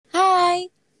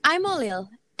I'm Olil,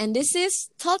 and this is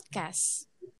Thoughtcast.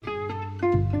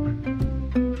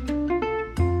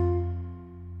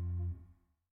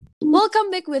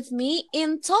 Welcome back with me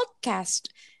in Thoughtcast.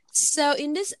 So,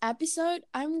 in this episode,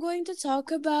 I'm going to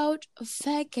talk about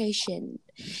vacation.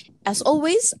 As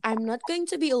always, I'm not going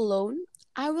to be alone.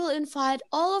 I will invite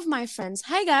all of my friends.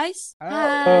 Hi, guys.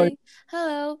 Hello. Hi.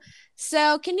 Hello.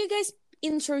 So, can you guys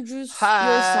introduce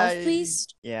yourself, Hi. please?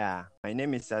 Yeah, my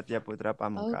name is Satya Putra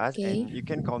Pamungkas, Okay. and you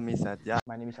can call me Satya.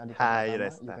 My name is Andika Hi, Pratama. You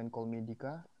Resta. can call me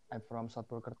Dika. I'm from South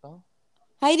Purwokerto.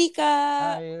 Hi, Dika.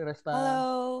 Hi, Resta.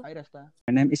 Hello. Hi, Resta.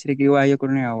 My name is Ricky Wahyu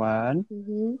Kurniawan,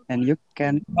 Mhm. and you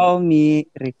can call me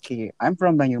Ricky. I'm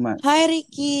from Banyumas. Hi,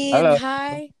 Ricky. Hello. And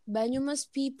hi, Banyumas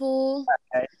people.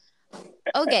 Hi.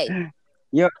 Okay.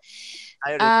 Yo,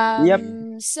 Hi, Ricky. Yep.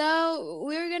 So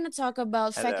we're gonna talk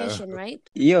about Hello. vacation, right?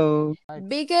 yo.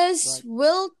 Because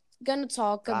we're gonna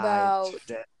talk Right. about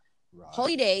Right.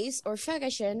 holidays or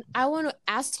vacation. I want to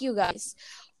ask you guys,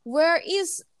 where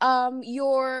is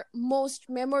your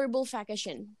most memorable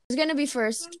vacation? It's gonna be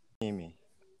first. Me.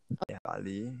 Yeah,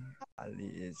 Bali.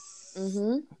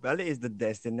 Mm-hmm. Bali is the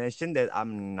destination that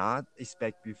I'm not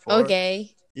expect before.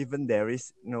 Okay. Even there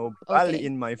is no Bali Okay.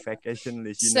 in my vacation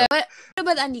list. So what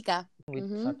about Andika? With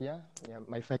Mhm. Satya,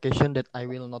 my vacation that I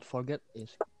will not forget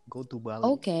is go to Bali.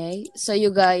 Okay. So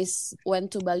you guys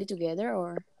went to Bali together,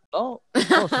 or? Oh, of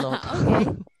course not. Okay.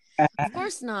 Of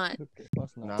course not. Okay, of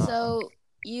course not. No. So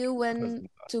you went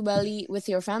to Bali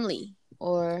with your family,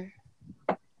 or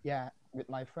Yeah, with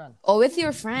my friend. with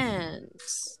your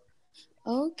friends?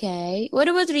 Okay. What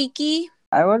about Ricky?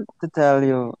 I want to tell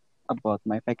you about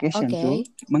my vacation Okay.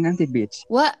 to Menganti Beach.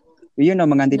 What? Do you know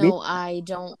Menganti Beach? No, I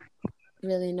don't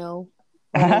really know.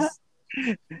 What is?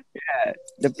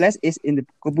 The place is in the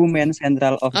Kebumen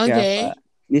Central of Okay. Java.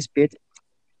 This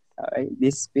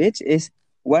beach is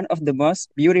one of the most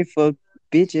beautiful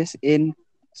beaches in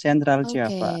Central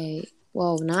Java. Okay.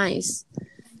 Wow, nice.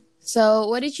 So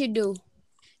what did you do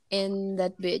in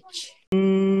that beach?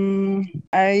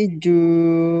 I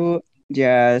do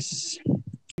just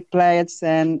play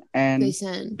sand and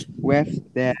Pleasant. wave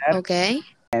there Okay.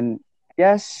 and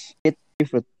just eat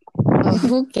seafood.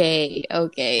 Okay.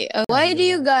 Okay. Why do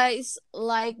you guys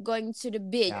like going to the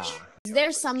beach? Yeah. Is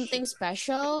there something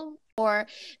special, or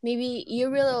maybe you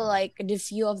really like the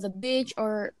view of the beach,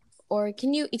 or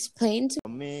can you explain to?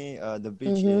 For me, the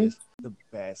beach Mhm. is the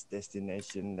best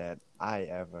destination that I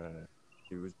ever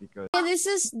choose because Okay, this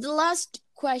is the last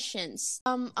questions.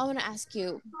 I want to ask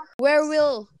you, where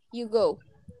will you go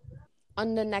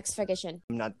on the next vacation?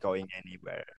 I'm not going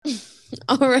anywhere.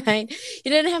 All right, you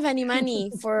didn't have any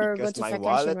money for go Because to my vacation,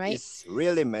 wallet right? is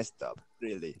really messed up.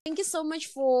 Really. Thank you so much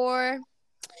for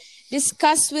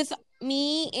discuss with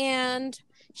me and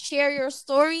share your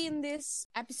story in this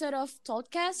episode of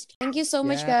Thoughtcast. Thank you so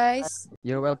much, Yeah. guys.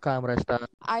 You're welcome, Resta.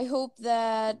 I hope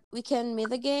that we can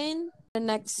meet again the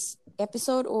next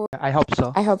episode, or I hope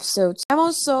so. I hope so. I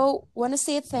also want to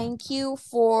say thank you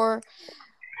for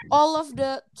all of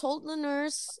the Told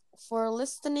learners for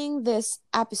listening this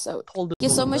episode. Hold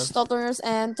Thank you so much, Told learners,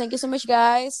 and thank you so much,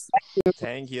 guys.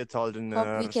 Thank you, Told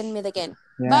Hope we can meet again.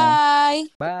 Yeah. Bye.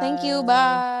 Bye. Thank you.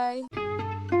 Bye.